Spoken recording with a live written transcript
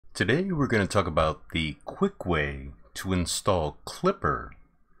Today we're going to talk about the quick way to install Klipper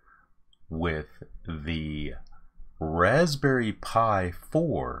with the Raspberry Pi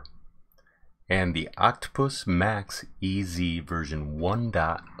 4 and the Octopus Max EZ version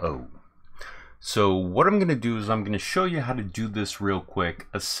 1.0. So what I'm going to do is I'm going to show you how to do this real quick.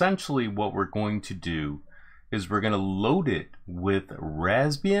 Essentially what we're going to do is we're going to load it with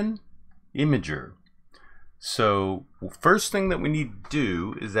Raspbian Imager. So first thing that we need to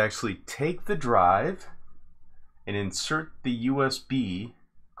do is actually take the drive and insert the USB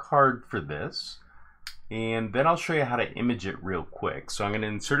card for this, and then I'll show you how to image it real quick. So I'm going to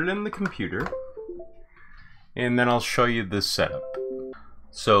insert it in the computer and then I'll show you this setup.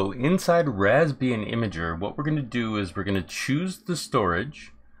 So inside Raspbian Imager, what we're going to do is we're going to choose the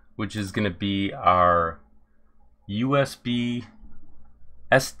storage, which is going to be our USB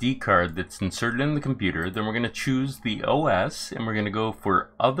SD card that's inserted in the computer. Then we're going to choose the OS and we're going to go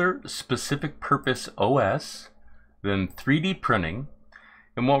for other specific purpose OS, then 3D printing.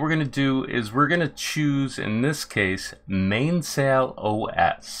 And what we're going to do is we're going to choose, in this case, MainSail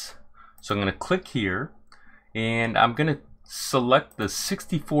OS. So I'm going to click here and I'm going to select the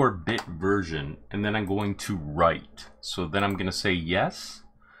 64-bit version and then I'm going to write. So then I'm going to say yes.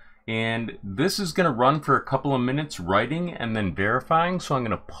 And this is going to run for a couple of minutes writing and then verifying. So I'm going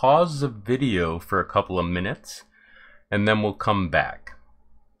to pause the video for a couple of minutes and then we'll come back.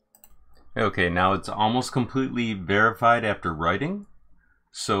 Okay, now it's almost completely verified after writing.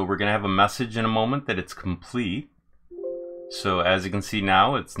 So we're going to have a message in a moment that it's complete. So as you can see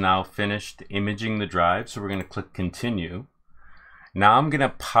now, it's now finished imaging the drive. So we're going to click continue. Now I'm going to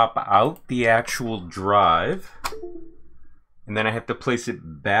pop out the actual drive. And then I have to place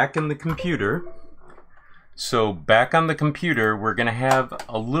it back in the computer. So back on the computer, we're going to have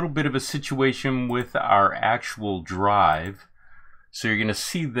a little bit of a situation with our actual drive. So you're going to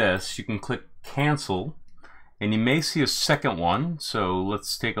see this. You can click cancel and you may see a second one. So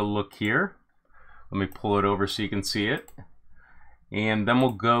let's take a look here. Let me pull it over so you can see it. And then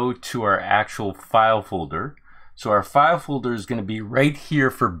we'll go to our actual file folder. So our file folder is going to be right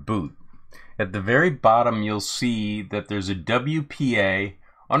here for boot. At the very bottom, you'll see that there's a WPA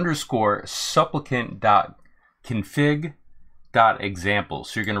 _ supplicant.config.example.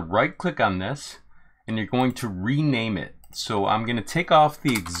 So you're going to right click on this and you're going to rename it. So I'm going to take off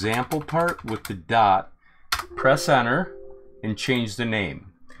the example part with the dot, press enter, and change the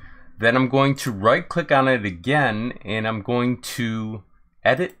name. Then I'm going to right click on it again and I'm going to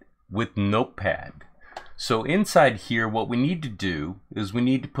edit with NotePad. So inside here, what we need to do is we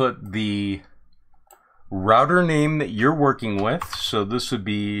need to put the router name that you're working with. So this would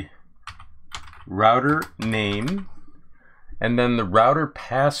be router name, and then the router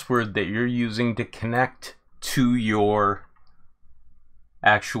password that you're using to connect to your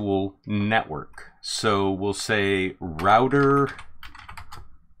actual network. So we'll say router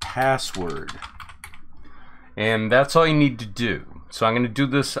password, and that's all you need to do. So I'm going to do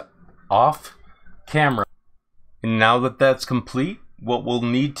this off camera. And now that that's complete, what we'll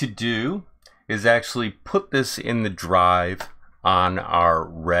need to do is actually put this in the drive on our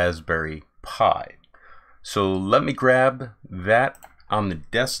Raspberry Pi. So let me grab that on the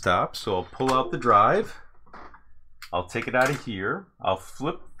desktop. So I'll pull out the drive. I'll take it out of here. I'll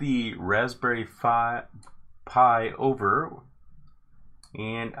flip the Raspberry Pi over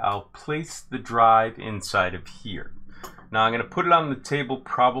and I'll place the drive inside of here. Now I'm going to put it on the table,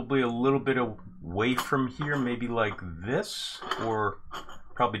 probably a little bit away from here, maybe like this, or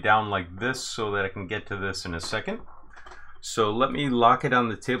probably down like this so that I can get to this in a second. So let me lock it on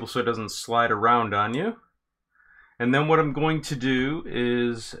the table so it doesn't slide around on you. And then what I'm going to do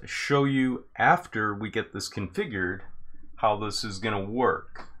is show you after we get this configured how this is going to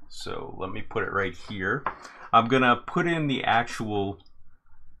work. So let me put it right here. I'm going to put in the actual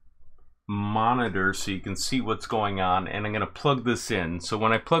monitor so you can see what's going on, and I'm going to plug this in. So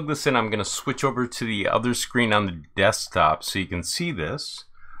when I plug this in, I'm going to switch over to the other screen on the desktop so you can see this.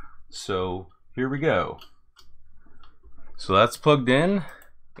 So here we go. So that's plugged in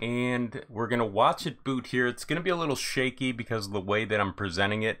and we're going to watch it boot here. It's going to be a little shaky because of the way that I'm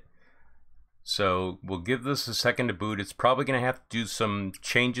presenting it. So we'll give this a second to boot. It's probably going to have to do some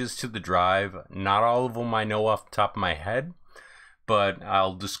changes to the drive. Not all of them I know off the top of my head, but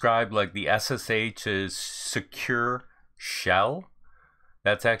I'll describe like the SSH is secure shell.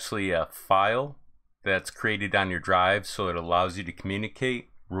 That's actually a file that's created on your drive, so it allows you to communicate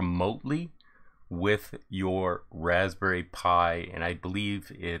remotely with your Raspberry Pi, and I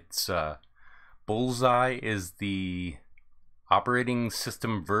believe it's Bullseye is the operating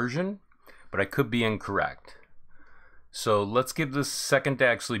system version, but I could be incorrect. So let's give this a second to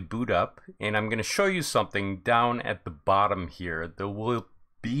actually boot up, and I'm going to show you something down at the bottom here. There will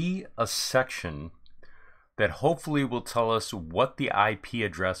be a section that hopefully will tell us what the IP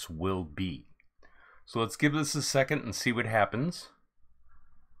address will be. So let's give this a second and see what happens.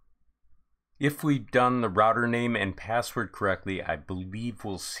 If we've done the router name and password correctly, I believe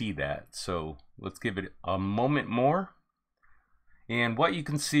we'll see that. So let's give it a moment more. And what you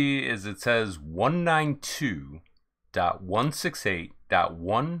can see is it says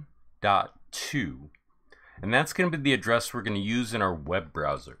 192.168.1.2, and that's going to be the address we're going to use in our web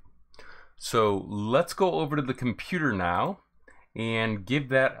browser. So let's go over to the computer now and give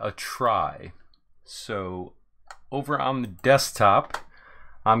that a try. So over on the desktop,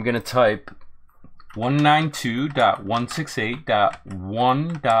 I'm going to type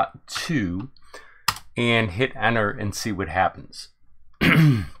 192.168.1.2 and hit enter and see what happens.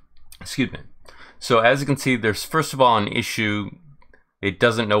 Excuse me. So as you can see, there's first of all an issue. It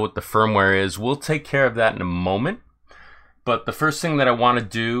doesn't know what the firmware is. We'll take care of that in a moment. But the first thing that I want to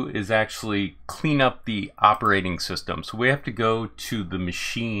do is actually clean up the operating system. So we have to go to the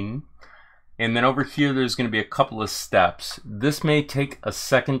machine. And then over here, there's going to be a couple of steps. This may take a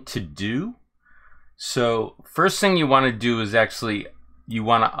second to do. So first thing you want to do is actually, you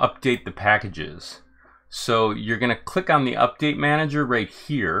want to update the packages. So you're going to click on the update manager right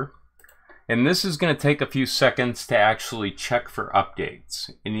here. And this is going to take a few seconds to actually check for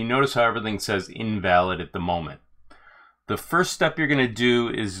updates. And you notice how everything says invalid at the moment. The first step you're going to do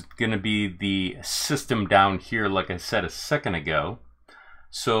is going to be the system down here, like I said a second ago.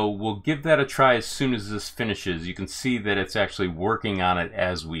 So we'll give that a try as soon as this finishes. You can see that it's actually working on it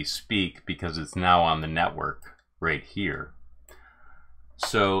as we speak because it's now on the network right here.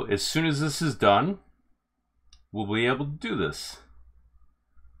 So as soon as this is done, we'll be able to do this.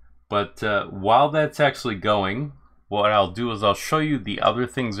 But while that's actually going, what I'll do is I'll show you the other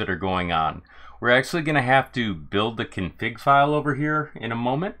things that are going on. We're actually going to have to build the config file over here in a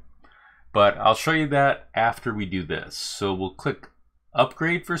moment, but I'll show you that after we do this. So we'll click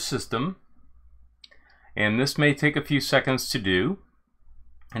upgrade for system, and this may take a few seconds to do.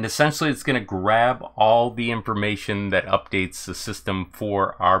 And essentially it's going to grab all the information that updates the system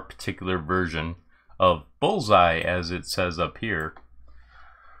for our particular version of Bullseye, as it says up here.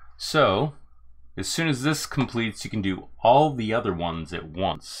 So as soon as this completes, you can do all the other ones at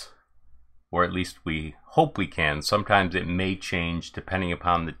once, or at least we hope we can. Sometimes it may change depending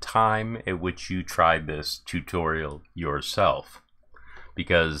upon the time at which you try this tutorial yourself,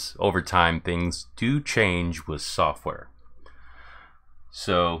 because over time things do change with software.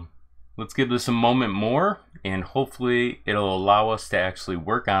 So let's give this a moment more, and hopefully it'll allow us to actually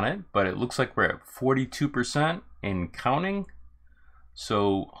work on it. But it looks like we're at 42% and counting.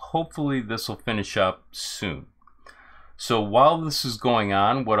 So hopefully this will finish up soon. So while this is going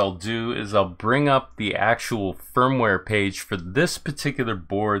on, what I'll do is I'll bring up the actual firmware page for this particular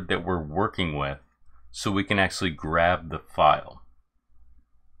board that we're working with, so we can actually grab the file.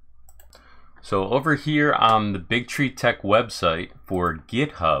 So over here on the BigTreeTech website for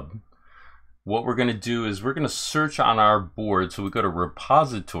GitHub, what we're going to do is we're going to search on our board. So we go to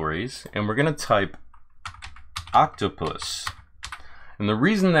repositories and we're going to type Octopus. And the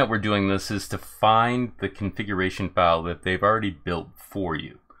reason that we're doing this is to find the configuration file that they've already built for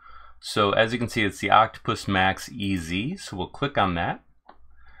you. So as you can see, it's the Octopus Max EZ. So we'll click on that.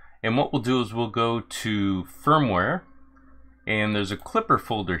 And what we'll do is we'll go to firmware, and there's a Klipper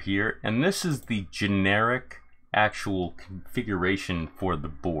folder here. And this is the generic actual configuration for the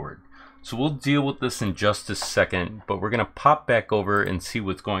board. So we'll deal with this in just a second, but we're going to pop back over and see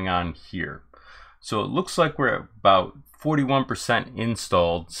what's going on here. So it looks like we're at about 41%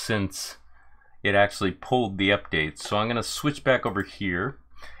 installed since it actually pulled the updates. So I'm going to switch back over here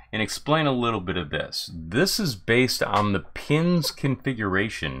and explain a little bit of this. This is based on the pins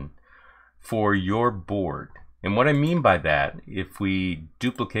configuration for your board. And what I mean by that, if we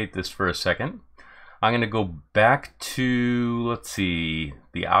duplicate this for a second, I'm going to go back to, let's see,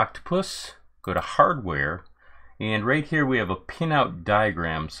 the Octopus, go to hardware, and right here we have a pinout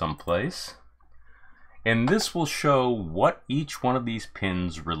diagram someplace. And this will show what each one of these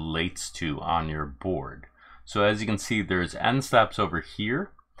pins relates to on your board. So as you can see, there's end stops over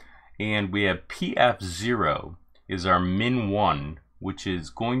here, and we have PF0 is our min1, which is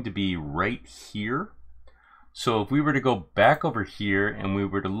going to be right here. So if we were to go back over here and we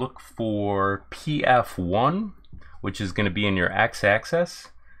were to look for PF1, which is going to be in your x-axis,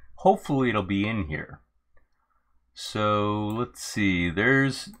 hopefully it'll be in here. So let's see,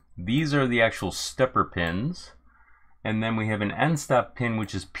 these are the actual stepper pins, and then we have an end stop pin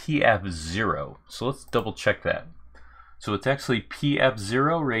which is PF0. So let's double check that. So it's actually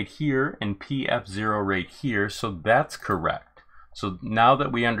PF0 right here and PF0 right here, so that's correct. So now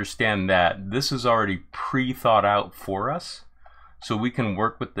that we understand that, this is already pre-thought out for us, so we can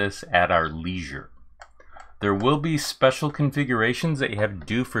work with this at our leisure. There will be special configurations that you have to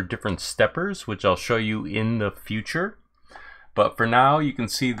do for different steppers, which I'll show you in the future. But for now, you can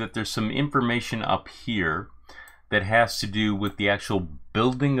see that there's some information up here that has to do with the actual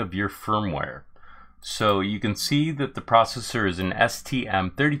building of your firmware. So you can see that the processor is an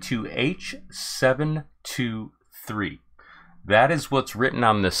STM32H723. That is what's written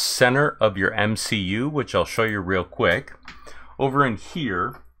on the center of your MCU, which I'll show you real quick. Over in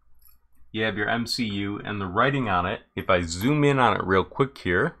here, you have your MCU and the writing on it. If I zoom in on it real quick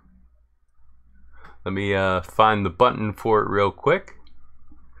here, let me find the button for it real quick.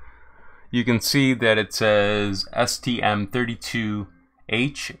 You can see that it says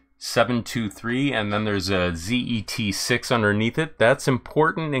STM32H723, and then there's a ZET6 underneath it. That's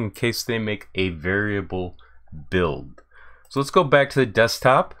important in case they make a variable build. So let's go back to the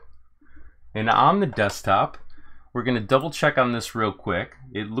desktop. And on the desktop, we're going to double check on this real quick.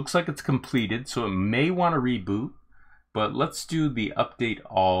 It looks like it's completed, so it may want to reboot. But let's do the update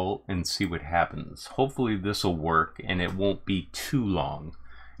all and see what happens. Hopefully this will work and it won't be too long.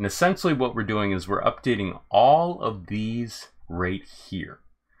 And essentially what we're doing is we're updating all of these right here.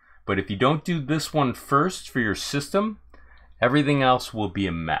 But if you don't do this one first for your system, everything else will be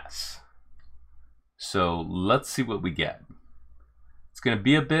a mess. So let's see what we get. It's going to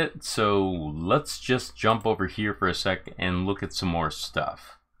be a bit, so let's just jump over here for a sec and look at some more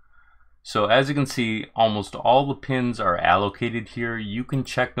stuff. So as you can see, almost all the pins are allocated here. You can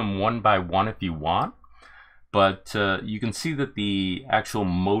check them one by one if you want, but you can see that the actual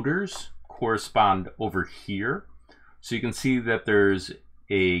motors correspond over here. So you can see that there's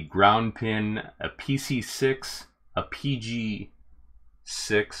a ground pin, a PC6, a PG6,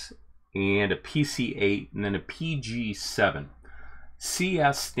 and a PC8, and then a PG7.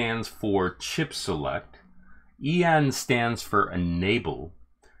 CS stands for chip select, EN stands for enable,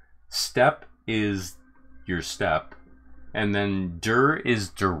 step is your step, and then dir is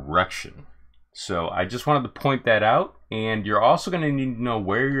direction. So I just wanted to point that out, and you're also going to need to know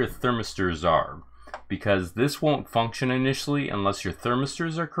where your thermistors are, because this won't function initially unless your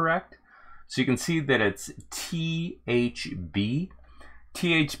thermistors are correct. So you can see that it's THB.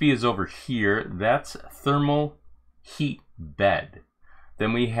 THB is over here. That's thermal heat bed.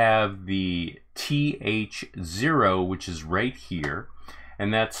 Then we have the TH0, which is right here,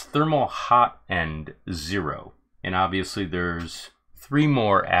 and that's thermal hot end 0. And obviously there's 3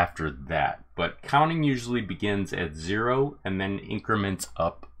 more after that, but counting usually begins at 0 and then increments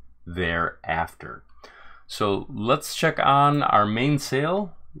up thereafter. So let's check on our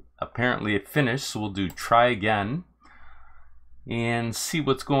MainSail. Apparently it finished, so we'll do try again and see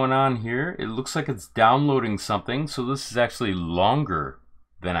what's going on here. It looks like it's downloading something, so this is actually longer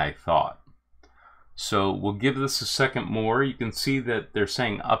than I thought. So we'll give this a second more. You can see that they're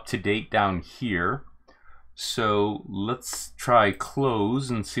saying up to date down here. So let's try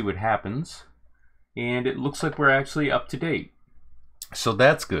close and see what happens. And it looks like we're actually up to date. So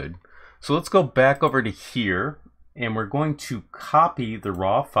that's good. So let's go back over to here, and we're going to copy the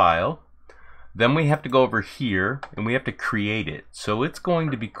raw file. Then we have to go over here and we have to create it. So it's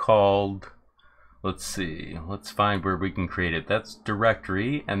going to be called, let's see, let's find where we can create it. That's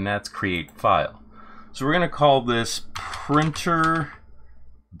directory, and that's create file. So we're going to call this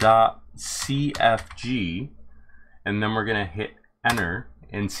printer.cfg, and then we're going to hit enter,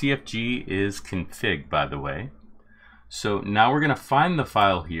 and CFG is config, by the way. So now we're going to find the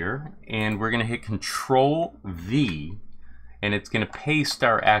file here, and we're going to hit Control V, and it's going to paste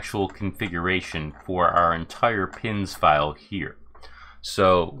our actual configuration for our entire pins file here.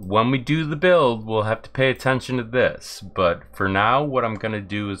 So when we do the build, we'll have to pay attention to this. But for now, what I'm going to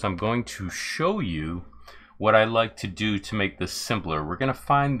do is I'm going to show you what I like to do to make this simpler. We're going to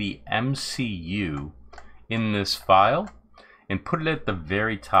find the MCU in this file and put it at the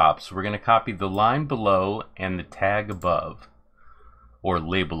very top. So we're going to copy the line below and the tag above, or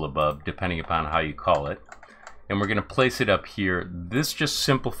label above, depending upon how you call it. And we're going to place it up here. This just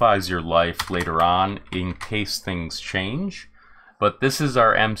simplifies your life later on in case things change. But this is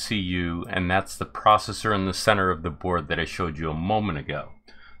our MCU, and that's the processor in the center of the board that I showed you a moment ago.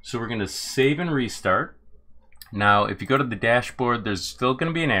 So we're going to save and restart. Now, if you go to the dashboard, there's still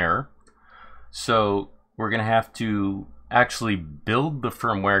going to be an error. So we're going to have to actually build the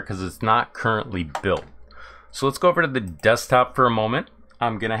firmware because it's not currently built. So let's go over to the desktop for a moment.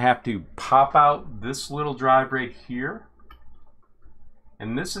 I'm going to have to pop out this little drive right here.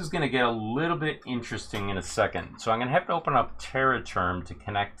 And this is going to get a little bit interesting in a second. So I'm going to have to open up TeraTerm to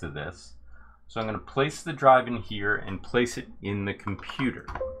connect to this. So I'm going to place the drive in here and place it in the computer.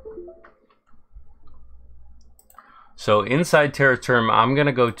 So inside TeraTerm, I'm going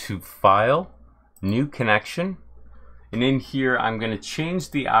to go to File, New Connection. And in here, I'm going to change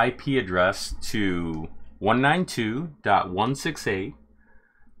the IP address to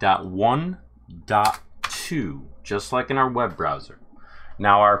 192.168.1.2, just like in our web browser.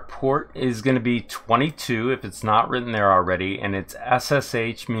 Now our port is going to be 22 if it's not written there already, and it's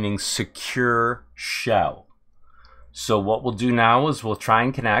SSH, meaning secure shell. So what we'll do now is we'll try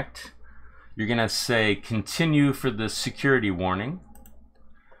and connect. You're going to say continue for the security warning.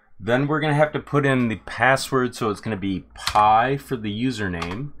 Then we're going to have to put in the password, so it's going to be pi for the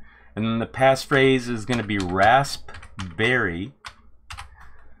username, and then the passphrase is going to be raspberry,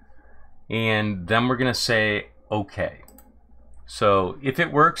 and then we're going to say OK. So if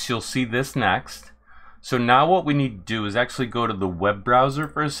it works, you'll see this next. So now what we need to do is actually go to the web browser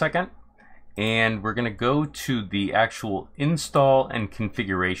for a second, and we're going to go to the actual install and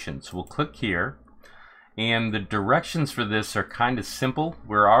configuration. So we'll click here, and the directions for this are kind of simple.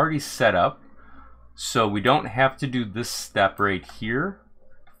 We're already set up, so we don't have to do this step right here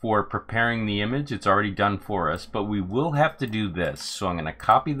for preparing the image. It's already done for us, but we will have to do this. So I'm going to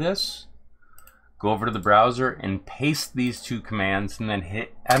copy this, go over to the browser and paste these two commands, and then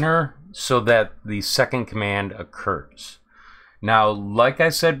hit enter so that the second command occurs. Now, like I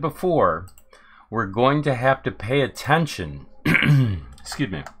said before, we're going to have to pay attention excuse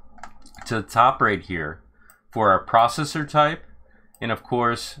me, to the top right here for our processor type, and of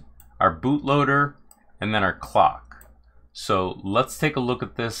course our bootloader, and then our clock. So let's take a look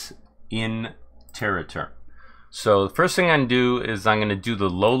at this in TeraTerm. So the first thing I'm going to do is I'm going to do the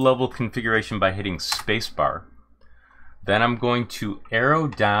low-level configuration by hitting spacebar. Then I'm going to arrow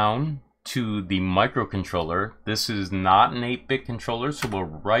down to the microcontroller. This is not an 8-bit controller, so we'll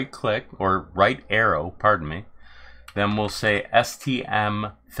right-click, or right arrow, pardon me. Then we'll say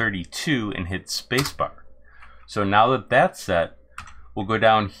STM32 and hit spacebar. So now that that's set, we'll go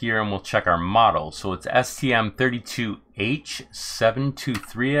down here and we'll check our model. So it's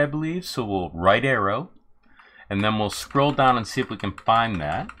STM32H723, I believe. So we'll right arrow, and then we'll scroll down and see if we can find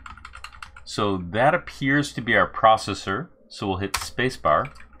that. So that appears to be our processor. So we'll hit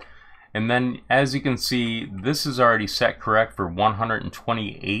spacebar. And then as you can see, this is already set correct for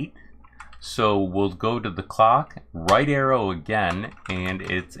 128. So we'll go to the clock, right arrow again, and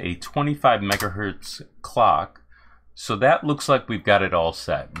it's a 25 megahertz clock. So that looks like we've got it all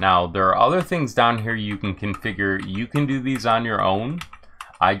set. Now there are other things down here you can configure. You can do these on your own.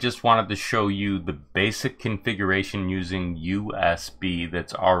 I just wanted to show you the basic configuration using USB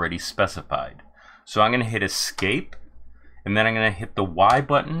that's already specified. So I'm going to hit escape, and then I'm going to hit the Y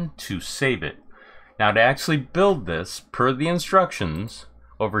button to save it. Now to actually build this per the instructions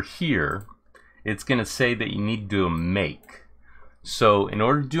over here, it's going to say that you need to do a make. So in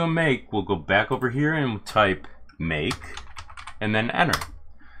order to do a make, we'll go back over here and we'll type make and then enter.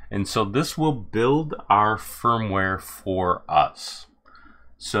 And so this will build our firmware for us.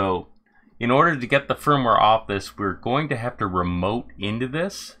 So in order to get the firmware off this, we're going to have to remote into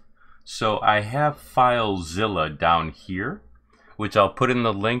this. So I have FileZilla down here, which I'll put in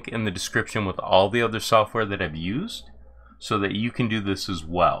the link in the description with all the other software that I've used, so that you can do this as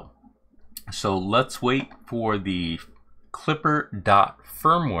well. So let's wait for the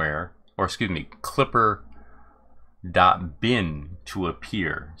clipper.firmware, or excuse me, clipper.bin to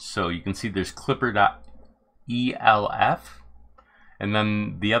appear. So you can see there's clipper.elf, and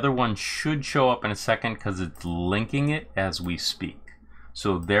then the other one should show up in a second because it's linking it as we speak.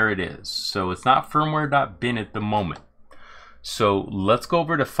 So there it is. So it's not firmware.bin at the moment. So let's go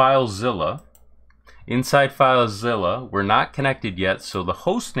over to FileZilla. Inside FileZilla, we're not connected yet, so the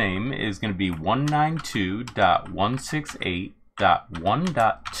host name is going to be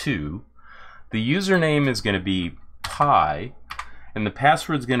 192.168.1.2. The username is going to be pi, and the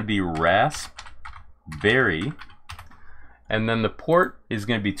password is going to be raspberry, and then the port is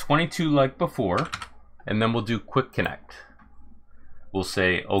going to be 22 like before, and then we'll do quick connect. We'll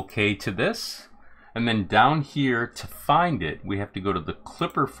say OK to this, and then down here to find it, we have to go to the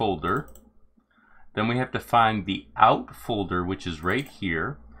Klipper folder. Then we have to find the out folder, which is right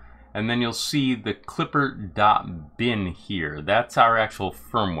here, and then you'll see the clipper.bin here. That's our actual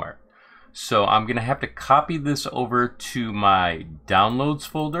firmware. So I'm going to have to copy this over to my downloads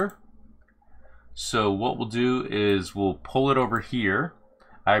folder. So what we'll do is we'll pull it over here.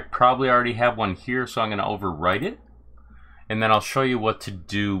 I probably already have one here, so I'm going to overwrite it. and then I'll show you what to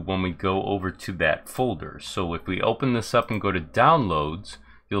do when we go over to that folder. So if we open this up and go to downloads,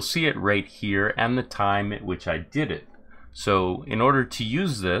 you'll see it right here and the time at which I did it. So in order to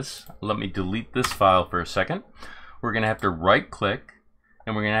use this, let me delete this file for a second. We're going to have to right click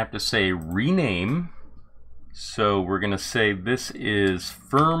and we're going to have to say rename. So we're going to say this is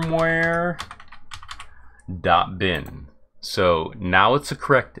firmware.bin. So now it's a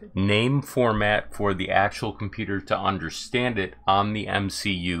correct name format for the actual computer to understand it on the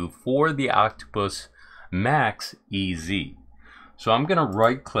MCU for the Octopus Max EZ. So I'm going to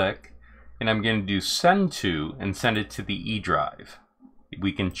right click and I'm going to do send to and send it to the E drive.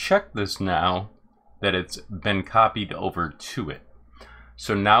 We can check this now that it's been copied over to it.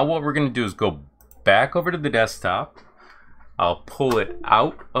 So now what we're going to do is go back over to the desktop. I'll pull it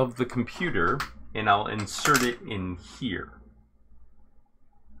out of the computer and I'll insert it in here.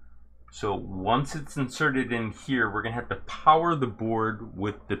 So once it's inserted in here, we're going to have to power the board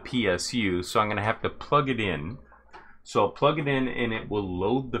with the PSU. So I'm going to have to plug it in. So I'll plug it in and it will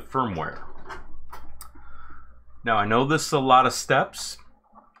load the firmware. Now I know this is a lot of steps,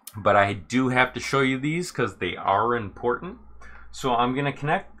 but I do have to show you these because they are important. So I'm going to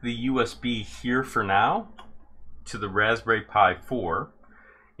connect the USB here for now to the Raspberry Pi 4.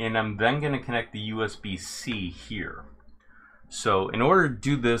 And I'm then going to connect the USB-C here. So in order to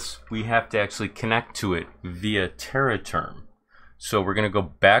do this, we have to actually connect to it via TeraTerm. So we're going to go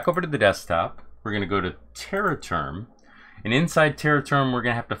back over to the desktop. We're going to go to TeraTerm. And inside TeraTerm, we're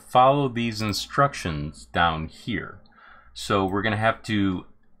going to have to follow these instructions down here. So we're going to have to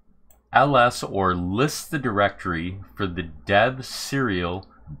ls or list the directory for the dev serial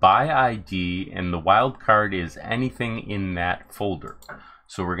by ID, and the wildcard is anything in that folder.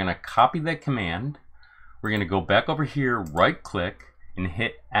 So we're going to copy that command. We're going to go back over here, right click, and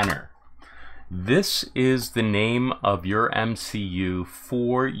hit enter. This is the name of your MCU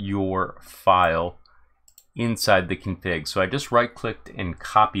for your file inside the config. So I just right clicked and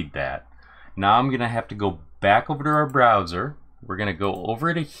copied that. Now I'm going to have to go back over to our browser. We're going to go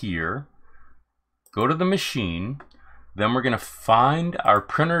over to here, go to the machine, then we're going to find our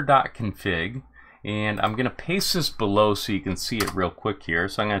printer.config. And I'm going to paste this below so you can see it real quick here.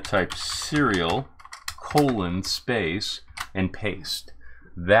 So I'm going to type serial : space and paste.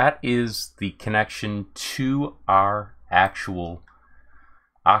 That is the connection to our actual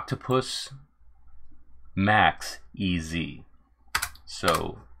Octopus Max EZ.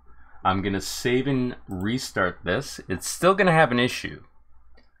 So I'm going to save and restart this. It's still going to have an issue.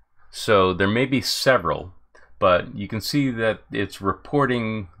 So there may be several, but you can see that it's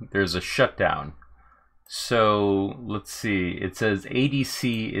reporting there's a shutdown. So let's see, it says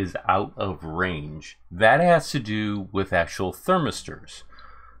ADC is out of range. That has to do with actual thermistors.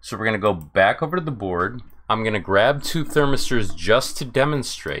 So we're going to go back over to the board. I'm going to grab two thermistors just to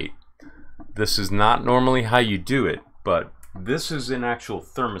demonstrate. This is not normally how you do it, but this is an actual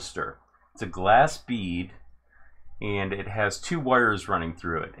thermistor. It's a glass bead and it has two wires running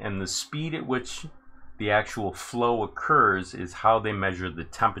through it. And the speed at which the actual flow occurs is how they measure the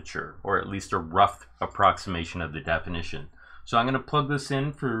temperature, or at least a rough approximation of the definition. So I'm going to plug this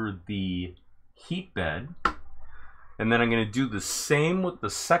in for the heat bed, and then I'm going to do the same with the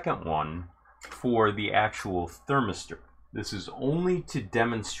second one for the actual thermistor. This is only to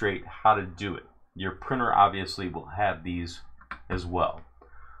demonstrate how to do it. Your printer obviously will have these as well.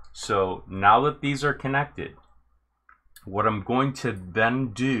 So now that these are connected, what I'm going to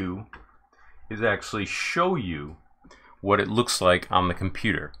then do is actually show you what it looks like on the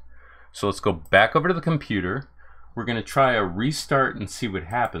computer. So let's go back over to the computer. We're going to try a restart and see what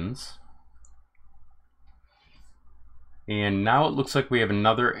happens. And now it looks like we have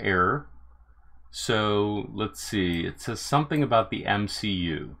another error. So let's see, it says something about the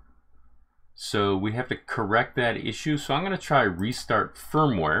MCU. So we have to correct that issue. So I'm going to try restart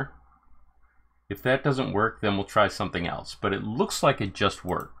firmware. If that doesn't work, then we'll try something else. But it looks like it just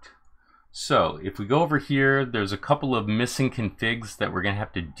worked. So if we go over here, there's a couple of missing configs that we're going to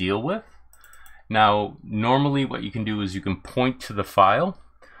have to deal with. Now, normally what you can do is you can point to the file.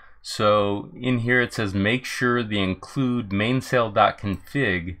 So in here it says make sure the include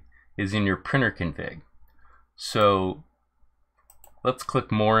MainSail.config is in your printer config. So let's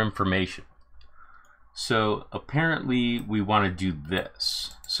click more information. So apparently we want to do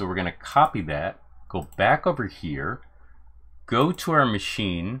this. So we're going to copy that, go back over here, go to our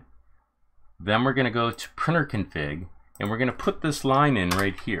machine, then we're going to go to printer config, and we're going to put this line in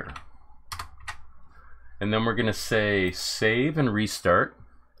right here. And then we're going to say save and restart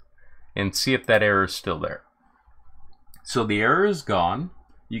and see if that error is still there. So the error is gone.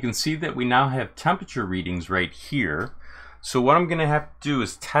 You can see that we now have temperature readings right here. So what I'm going to have to do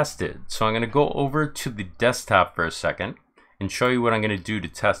is test it. So I'm going to go over to the desktop for a second and show you what I'm going to do to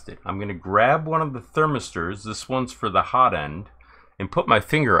test it. I'm going to grab one of the thermistors, this one's for the hot end, and put my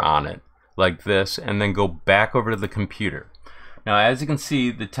finger on it like this, and then go back over to the computer. Now as you can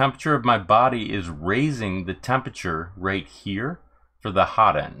see, the temperature of my body is raising the temperature right here for the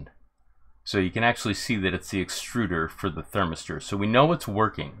hot end. So you can actually see that it's the extruder for the thermistor. So we know it's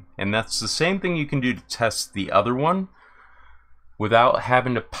working. And that's the same thing you can do to test the other one without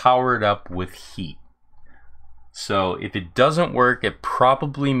having to power it up with heat. So if it doesn't work, it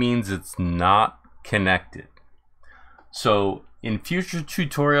probably means it's not connected. So in future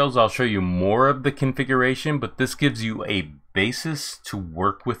tutorials, I'll show you more of the configuration, but this gives you a basis to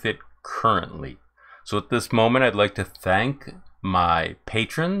work with it currently. So at this moment, I'd like to thank my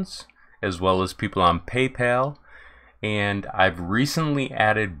patrons as well as people on PayPal. And I've recently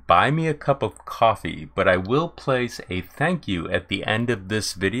added Buy Me a Cup of Coffee, but I will place a thank you at the end of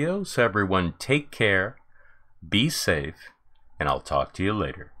this video. So everyone take care, be safe, and I'll talk to you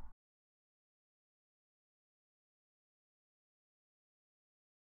later.